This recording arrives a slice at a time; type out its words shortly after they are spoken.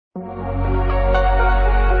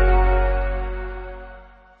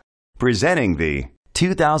Presenting the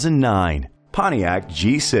 2009 Pontiac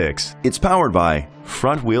G6. It's powered by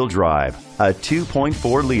front-wheel drive, a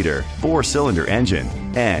 2.4-liter 4-cylinder engine,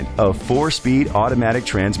 and a 4-speed automatic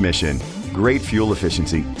transmission. Great fuel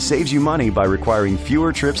efficiency saves you money by requiring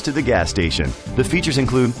fewer trips to the gas station. The features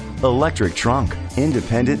include electric trunk,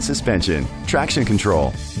 independent suspension, traction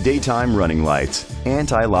control, daytime running lights,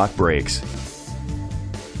 anti-lock brakes.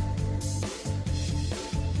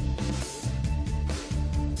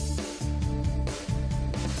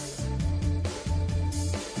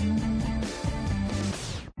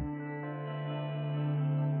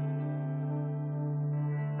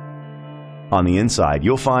 On the inside,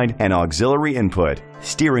 you'll find an auxiliary input,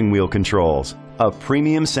 steering wheel controls, a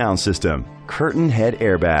premium sound system, curtain head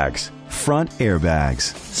airbags, front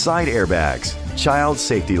airbags, side airbags, child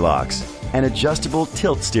safety locks, an adjustable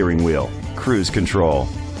tilt steering wheel, cruise control,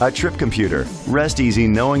 a trip computer. Rest easy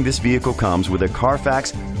knowing this vehicle comes with a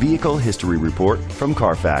Carfax Vehicle History Report from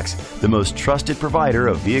Carfax, the most trusted provider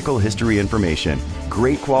of vehicle history information.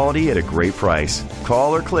 Great quality at a great price.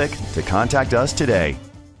 Call or click to contact us today.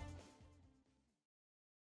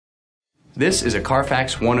 This is a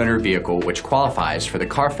Carfax one-owner vehicle which qualifies for the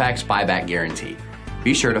Carfax buyback guarantee.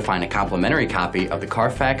 Be sure to find a complimentary copy of the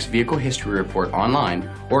Carfax Vehicle History Report online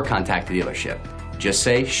or contact the dealership. Just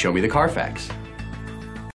say, "Show me the Carfax."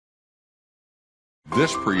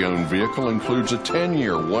 This pre-owned vehicle includes a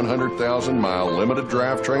 10-year, 100,000-mile limited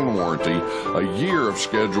drivetrain warranty, a year of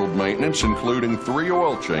scheduled maintenance including 3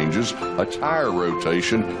 oil changes, a tire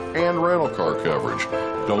rotation, and rental car coverage.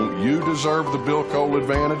 Don't you deserve the Bill Cole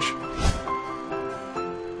advantage?